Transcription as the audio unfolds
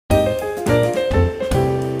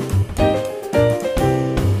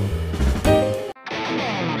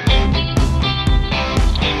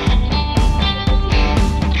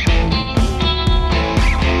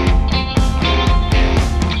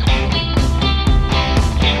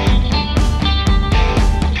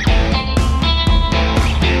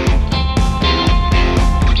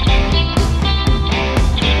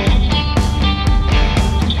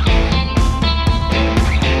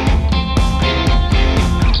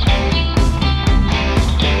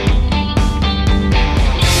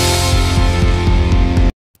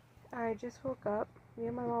just woke up. Me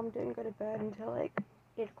and my mom didn't go to bed until like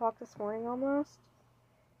 8 o'clock this morning almost.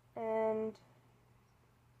 And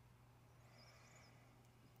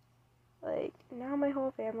like now my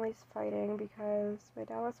whole family's fighting because my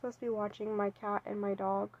dad was supposed to be watching my cat and my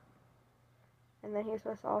dog. And then he was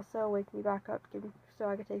supposed to also wake me back up so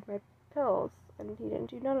I could take my pills. And he didn't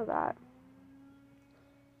do none of that.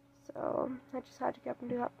 So I just had to get up and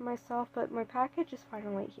do that for myself. But my package is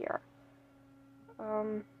finally here.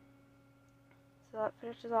 So that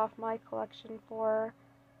finishes off my collection for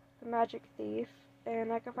The Magic Thief,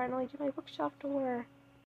 and I can finally do my bookshelf tour.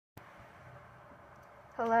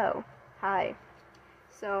 Hello. Hi.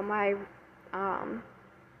 So my,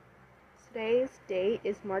 today's date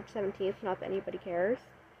is March 17th, not that anybody cares,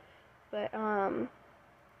 but,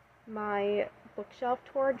 my bookshelf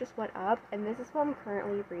tour just went up, and this is what I'm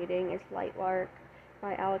currently reading. It's Lightlark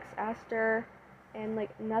by Alex Astor. And,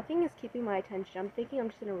 like, nothing is keeping my attention. I'm thinking I'm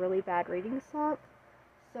just in a really bad reading slump.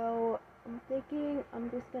 So, I'm thinking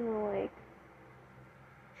I'm just gonna, like,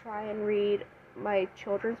 try and read my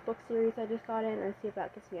children's book series I just got in and see if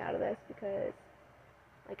that gets me out of this. Because,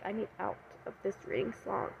 like, I need out of this reading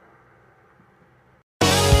slump.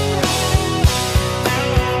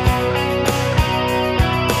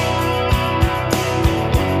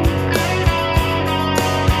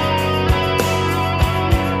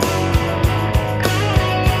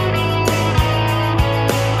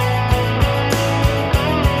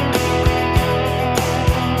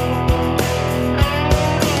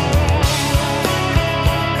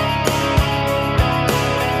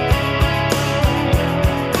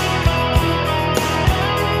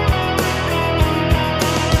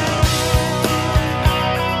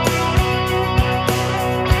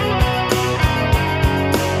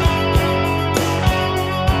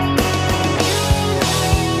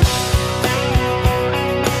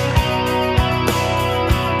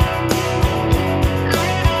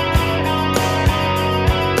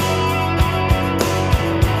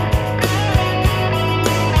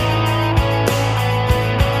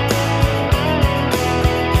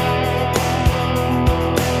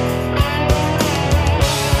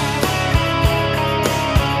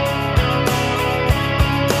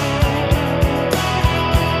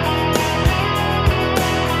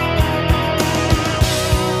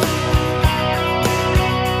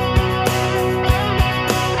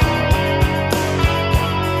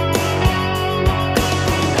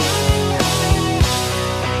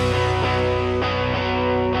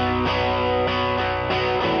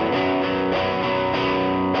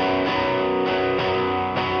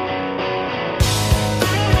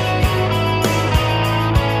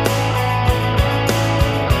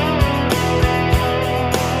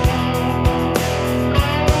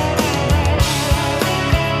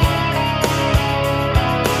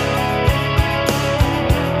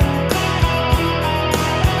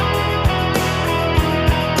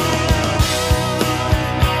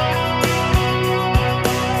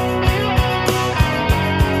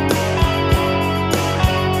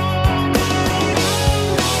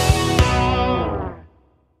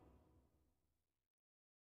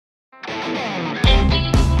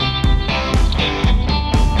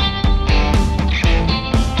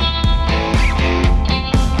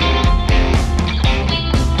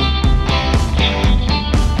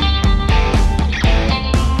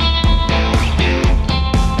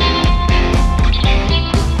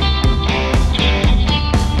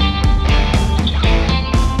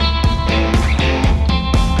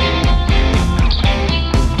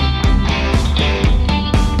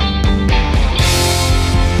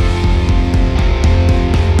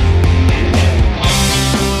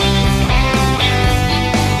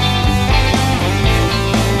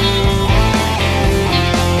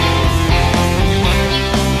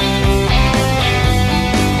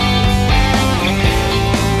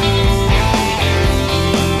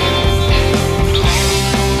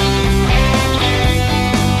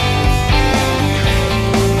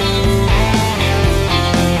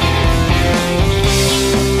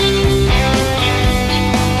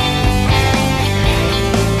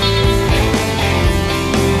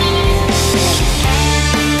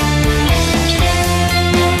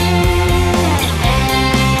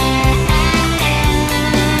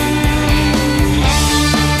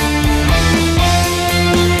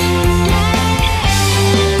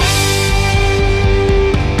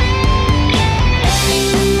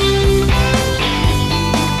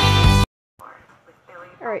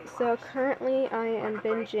 Alright, so currently I am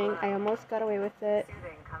binging. I almost got away with it.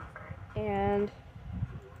 And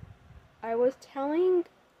I was telling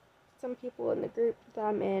some people in the group that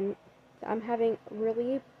I'm in that I'm having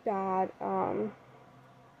really bad, some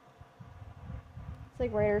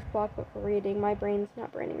like writer's block, but for reading. My brain's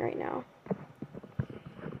not braining right now.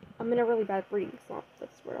 I'm in a really bad reading slump.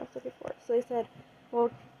 That's what I was looking for. So they said, well,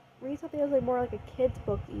 read something that's like more like a kid's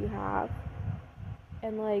book that you have,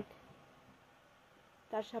 and like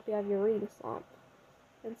that should help you out of your reading slump.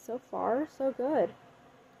 And so far, so good.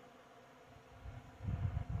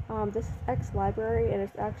 This is ex-library, and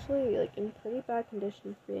it's actually like in pretty bad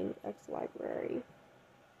condition for being ex-library.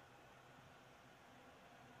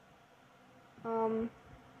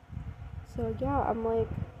 So yeah, I'm like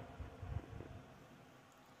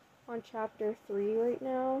on chapter 3 right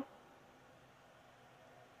now,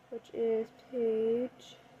 which is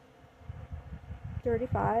page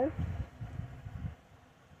 35.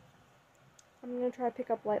 I'm gonna try to pick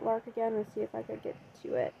up Light Lark again and see if I could get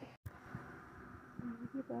to it.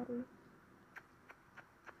 You buddy.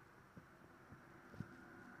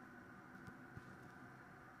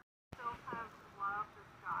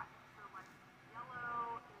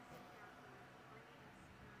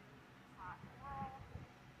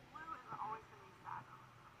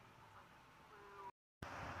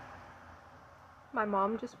 My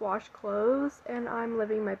mom just washed clothes, and I'm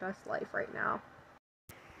living my best life right now.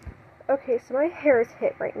 Okay, so my hair is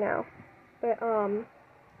hit right now, but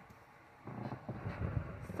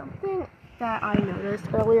something that I noticed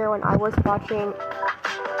earlier when I was watching.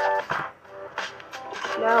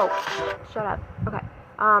 No, shut up. Okay.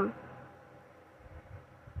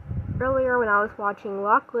 Earlier when I was watching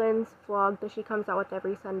Lachlan's vlog that she comes out with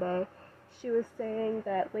every Sunday, she was saying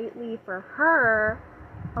that lately for her,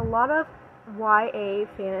 a lot of YA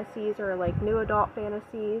fantasies or like new adult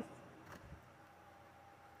fantasies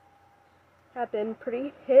have been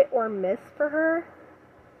pretty hit or miss for her.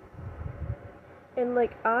 And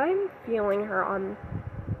like I'm feeling her on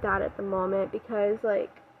that at the moment because like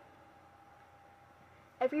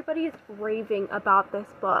everybody's raving about this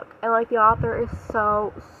book and like the author is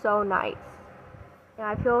so nice. And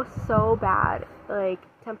I feel so bad like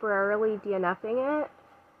temporarily DNFing it.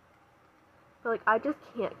 But like I just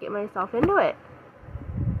can't get myself into it.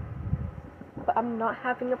 But I'm not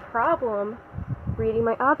having a problem reading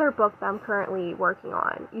my other book that I'm currently working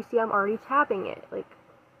on. You see, I'm already tabbing it. Like,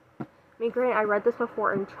 I mean, granted, I read this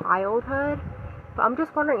before in childhood, but I'm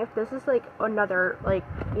just wondering if this is like another, like,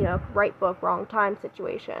 you know, right book, wrong time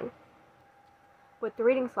situation with the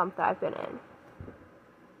reading slump that I've been in.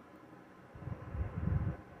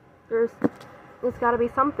 There's got to be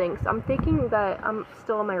something. So I'm thinking that I'm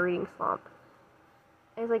still in my reading slump.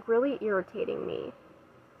 It's like really irritating me.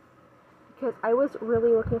 Because I was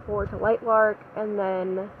really looking forward to Light Lark, and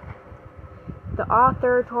then the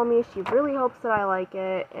author told me she really hopes that I like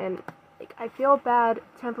it, and like I feel bad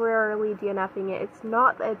temporarily DNFing it. It's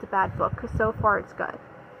not that it's a bad book, because so far it's good.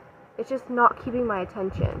 It's just not keeping my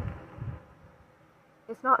attention.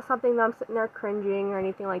 It's not something that I'm sitting there cringing or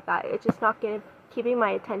anything like that. It's just not keeping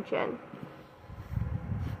my attention.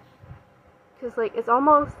 Because like it's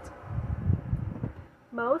almost...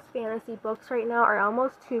 most fantasy books right now are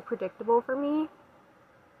almost too predictable for me.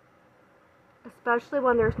 Especially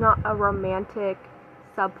when there's not a romantic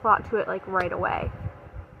subplot to it like right away.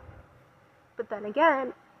 But then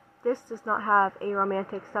again, this does not have a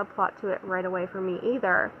romantic subplot to it right away for me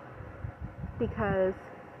either. Because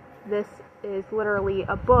this is literally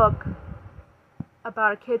a book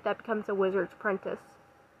about a kid that becomes a wizard's apprentice.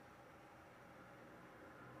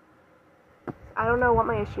 I don't know what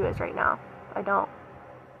my issue is right now. I don't.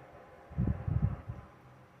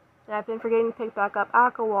 And I've been forgetting to pick back up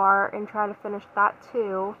Akawar and try to finish that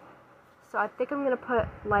too. So I think I'm going to put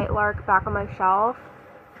Light Lark back on my shelf,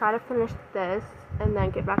 try to finish this, and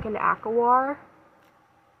then get back into Akawar.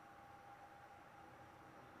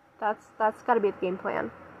 That's got to be the game plan.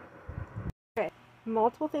 Okay,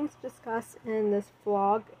 multiple things to discuss in this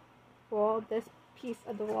vlog. Well, this piece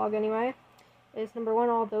of the vlog anyway. Is number one,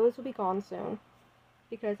 all those will be gone soon.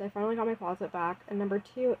 Because I finally got my closet back. And number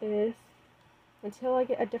two is... until I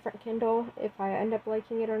get a different Kindle, if I end up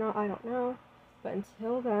liking it or not, I don't know. But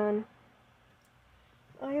until then,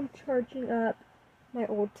 I am charging up my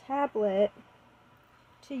old tablet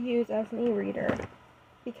to use as an e-reader.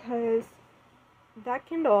 Because that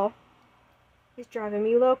Kindle is driving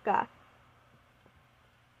me loca.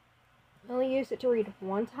 I only used it to read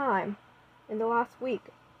one time in the last week.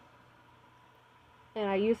 And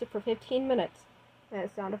I used it for 15 minutes. And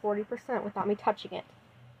it's down to 40% without me touching it.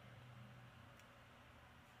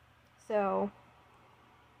 So,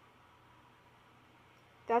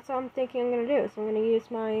 that's what I'm thinking I'm going to do. So I'm going to use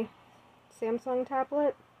my Samsung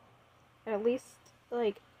tablet. At least,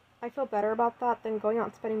 like, I feel better about that than going out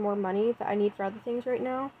and spending more money that I need for other things right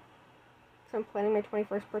now. So I'm planning my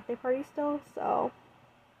 21st birthday party still, so,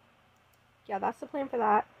 yeah, that's the plan for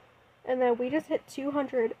that. And then we just hit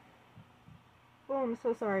 200. Oh, I'm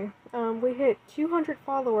so sorry. We hit 200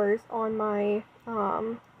 followers on my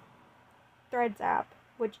Threads app,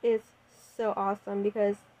 which is so awesome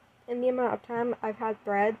because in the amount of time I've had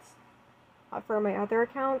Threads for my other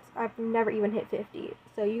accounts, I've never even hit 50.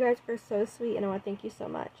 So you guys are so sweet, and I want to thank you so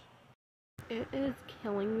much. It is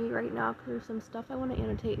killing me right now because there's some stuff I want to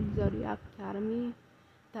annotate in Zodiac Academy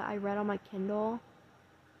that I read on my Kindle,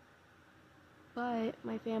 but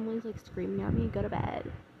my family's like screaming at me, go to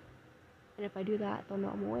bed. And if I do that, they'll know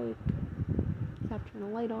I'm awake. So I have to turn the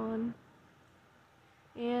light on.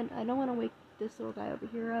 And I don't want to wake this little guy over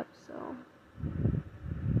here up, so.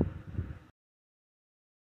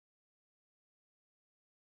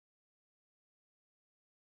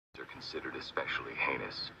 Are considered especially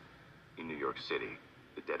heinous. In New York City,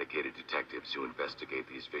 the dedicated detectives who investigate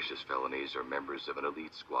these vicious felonies are members of an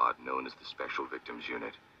elite squad known as the Special Victims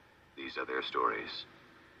Unit. These are their stories.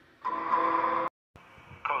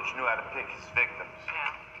 Coach knew how to pick his victims.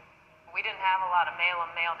 Yeah. We didn't have a lot of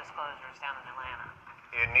male-on-male disclosures down in Atlanta.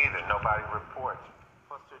 Here neither. Nobody reports.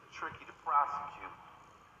 Plus, they're tricky to prosecute.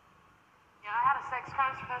 Yeah, I had a sex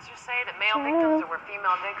crimes professor say that male victims are where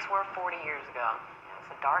female dicks were 40 years ago. It's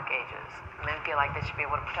the dark ages. Men feel like they should be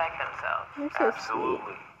able to protect themselves. So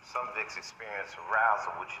absolutely. Sweet. Some dicks experience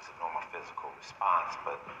arousal, which is a normal physical response,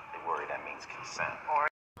 but they worry that means consent.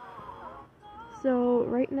 So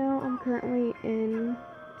right now I'm currently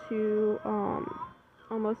into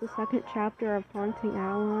almost the second chapter of Haunting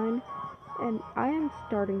Adeline, and I am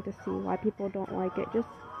starting to see why people don't like it. Just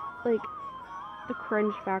like the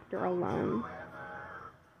cringe factor alone.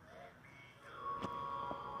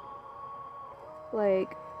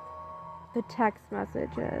 Like the text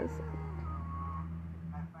messages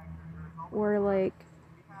or like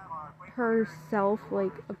her self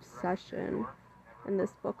like obsession in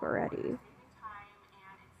this book already.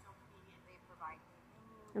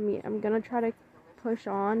 I mean, I'm gonna try to push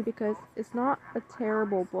on because it's not a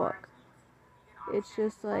terrible book. It's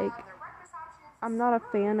just like I'm not a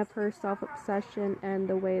fan of her self-obsession and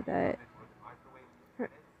the way that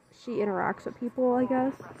she interacts with people, I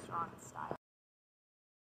guess.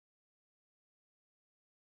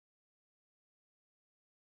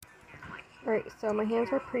 Alright, so my hands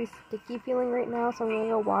are pretty sticky feeling right now, so I'm gonna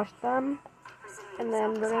go wash them. And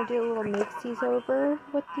then we're gonna do a little mixties over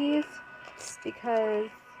with these because,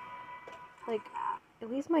 like, at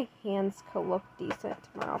least my hands could look decent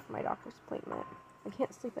tomorrow for my doctor's appointment. I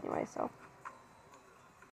can't sleep anyway, so.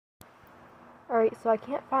 Alright, so I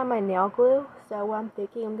can't find my nail glue, so what I'm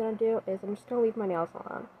thinking I'm gonna do is I'm just gonna leave my nails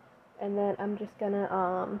on. And then I'm just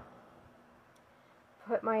gonna,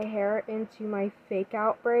 put my hair into my fake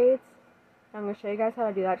out braids. I'm gonna show you guys how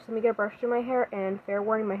to do that. Just let me get a brush through my hair, and fair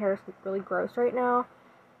warning, my hair is really gross right now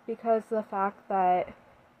because of the fact that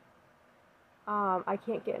I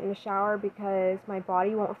can't get in the shower because my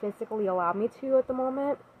body won't physically allow me to at the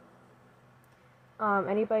moment.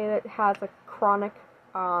 Anybody that has a chronic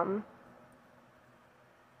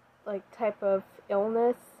like type of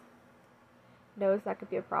illness knows that could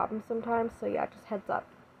be a problem sometimes, so yeah, just heads up.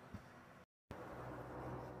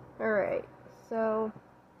 Alright, so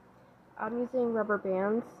I'm using rubber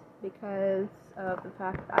bands because of the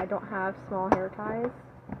fact that I don't have small hair ties.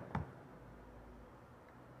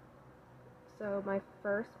 So my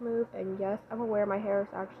first move, and yes, I'm aware my hair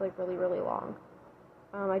is actually really, really long.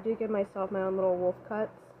 I do give myself my own little wolf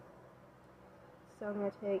cuts. So I'm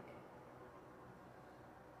going to take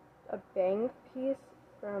a bang piece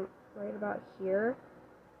from right about here,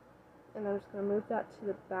 and I'm just going to move that to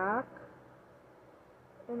the back.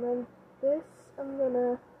 And then this I'm going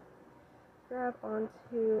to grab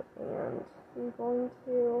onto, and I'm going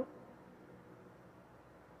to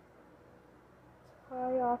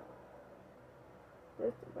tie off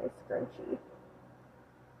this with my scrunchie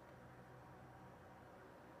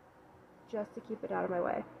just to keep it out of my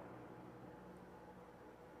way.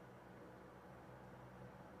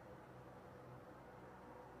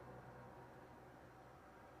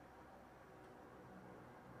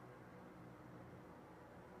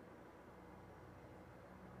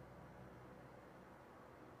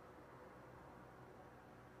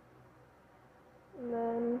 And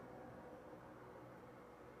then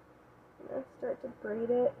I'm going to start to braid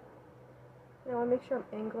it. And I want to make sure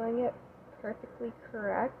I'm angling it perfectly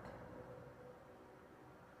correct.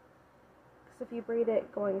 Because if you braid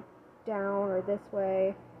it going down or this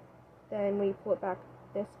way, then when you pull it back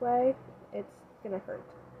this way, it's going to hurt.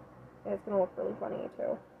 And it's going to look really funny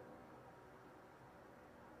too.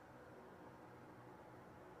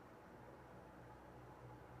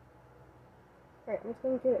 Alright, I'm just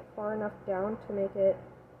going to get it far enough down to make it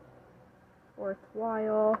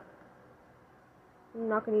worthwhile. I'm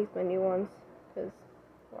not going to use my new ones, because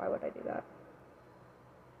why would I do that?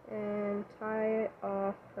 And tie it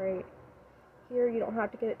off right here. You don't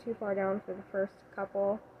have to get it too far down for the first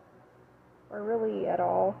couple, or really at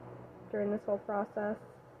all during this whole process.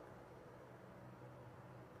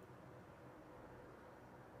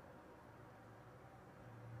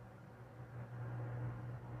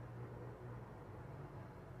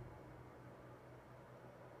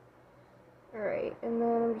 Alright, and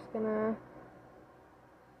then I'm just gonna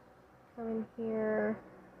come in here,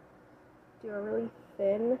 do a really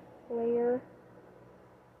thin layer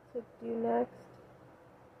to do next.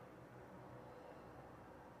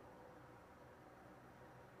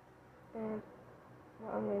 And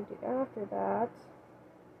what I'm going to do after that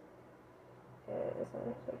is I'm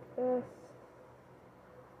going to take this,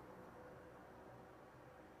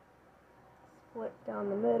 split down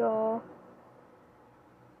the middle,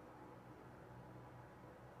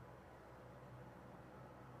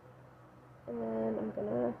 and then I'm going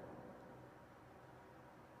to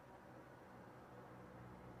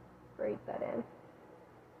braid that in.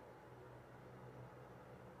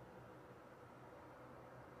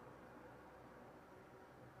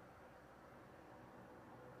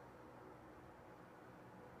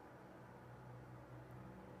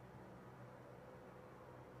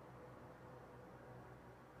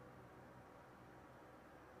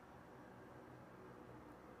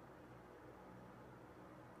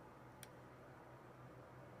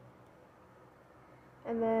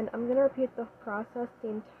 And then I'm going to repeat the process the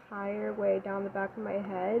entire way down the back of my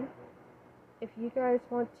head. If you guys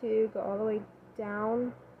want to go all the way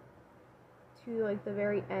down to like the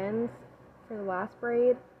very ends for the last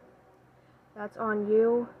braid, that's on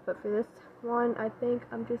you. But for this one, I think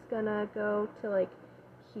I'm just going to go to like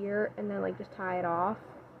here and then like just tie it off.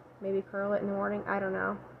 Maybe curl it in the morning. I don't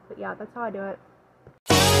know. But yeah, that's how I do it.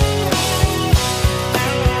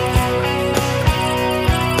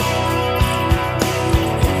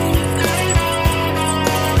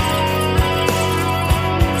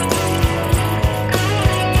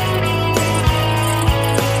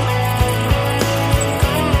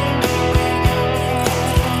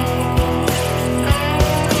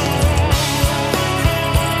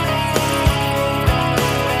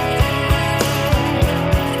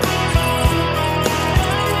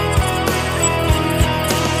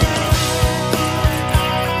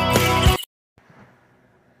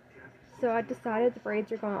 So I decided the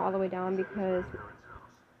braids are going all the way down because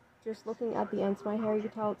just looking at the ends of my hair, you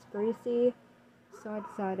can tell it's greasy. So I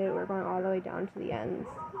decided we're going all the way down to the ends.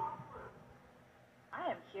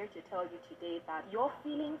 I am here to tell you today that your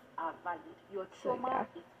feelings are valid. Your trauma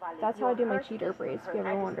is valid. That's how I do my cheater braids, if you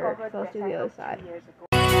ever wonder. So let's do the other side.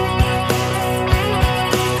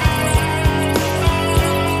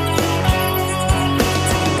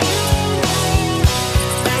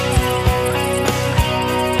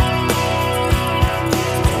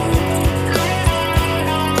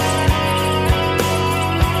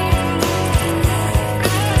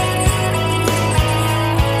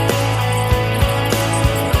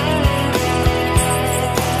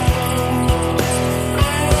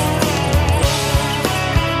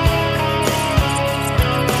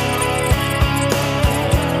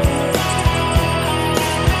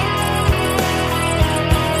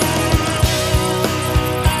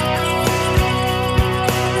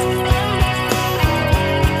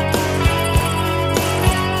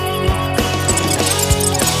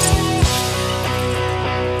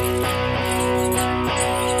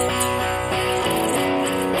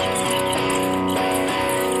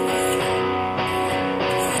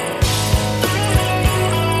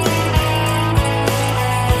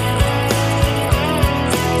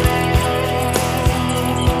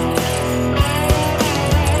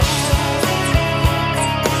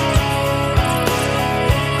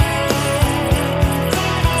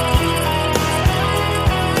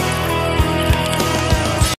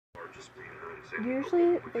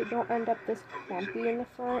 Usually they don't end up this clumpy in the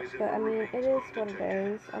front, but I mean, it is what it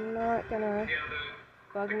is. I'm not gonna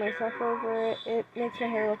bug myself over it. It makes my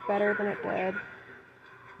hair look better than it did.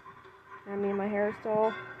 I mean, my hair is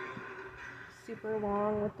still super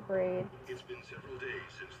long with the braids. It's been several days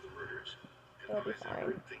since the murders. It'll be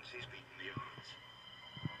fine. Thinks he's beaten the odds.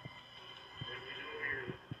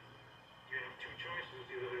 You have two choices,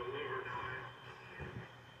 either they'll live or die.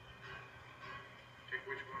 Take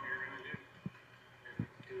which one you're gonna do. And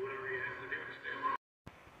do whatever you have to do to stay alive.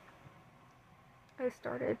 I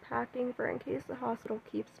started packing for in case the hospital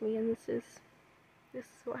keeps me, and this is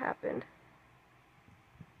what happened.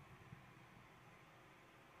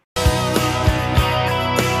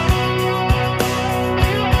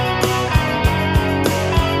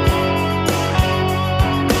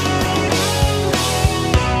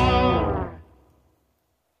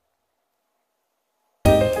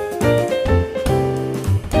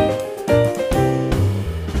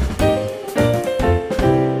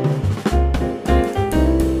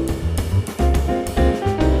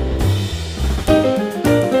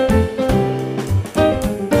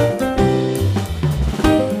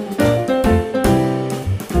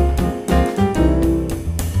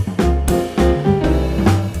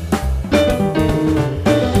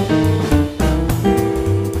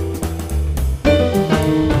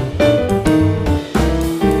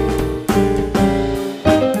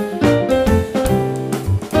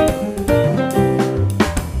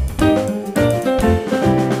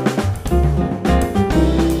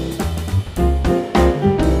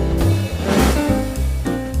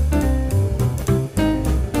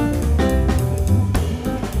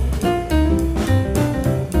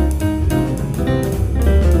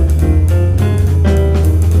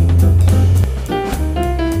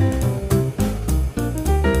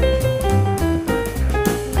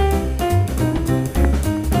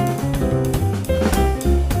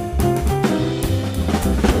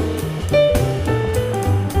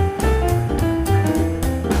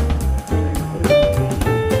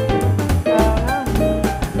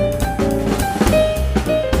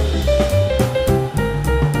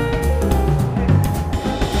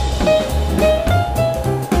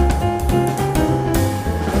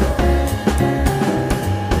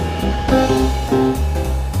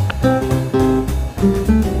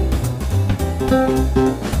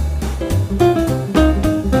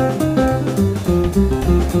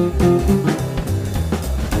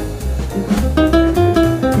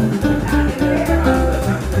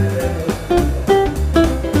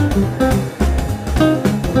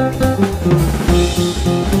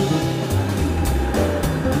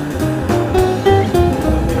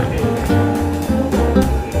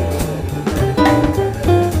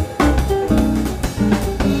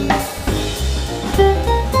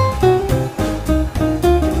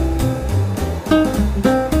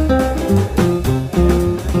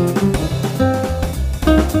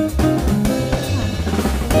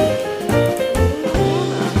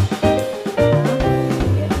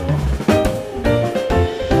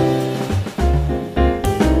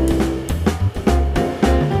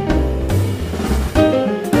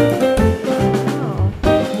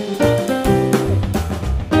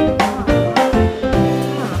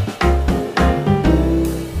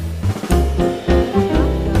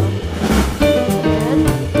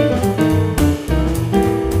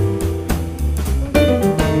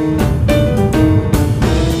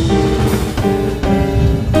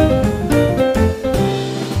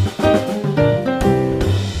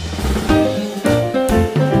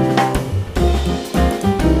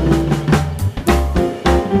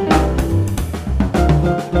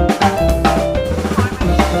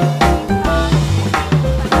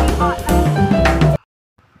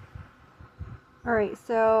 Alright,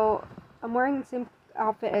 so I'm wearing the same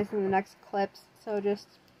outfit as in the next clips, so just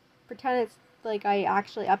pretend it's like I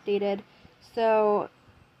actually updated. So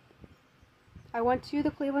I went to the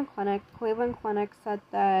Cleveland Clinic. The Cleveland Clinic said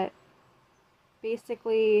that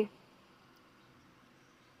basically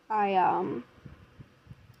I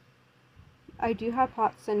do have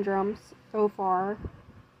POTS syndrome so far,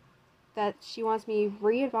 that she wants me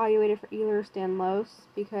reevaluated for Ehlers-Danlos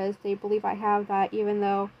because they believe I have that even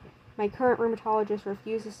though my current rheumatologist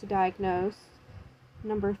refuses to diagnose.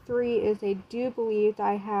 Number 3 is they do believe that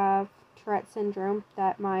I have Tourette syndrome,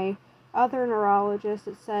 that my other neurologist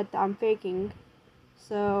has said that I'm faking.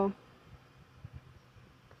 So,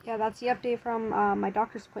 yeah, that's the update from my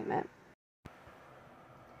doctor's appointment.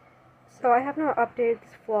 So I have not updated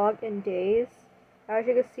this vlog in days. As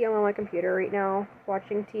you can see, I'm on my computer right now,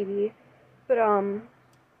 watching TV. But,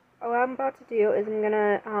 what I'm about to do is I'm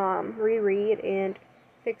gonna, reread and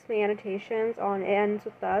fix my annotations on It Ends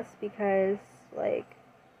With Us because, like,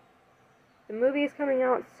 the movie is coming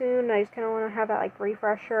out soon. I just kind of want to have that, like,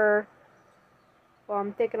 refresher while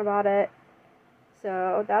I'm thinking about it.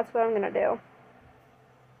 So that's what I'm gonna do.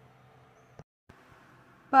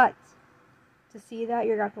 But to see that,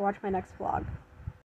 you're gonna have to watch my next vlog.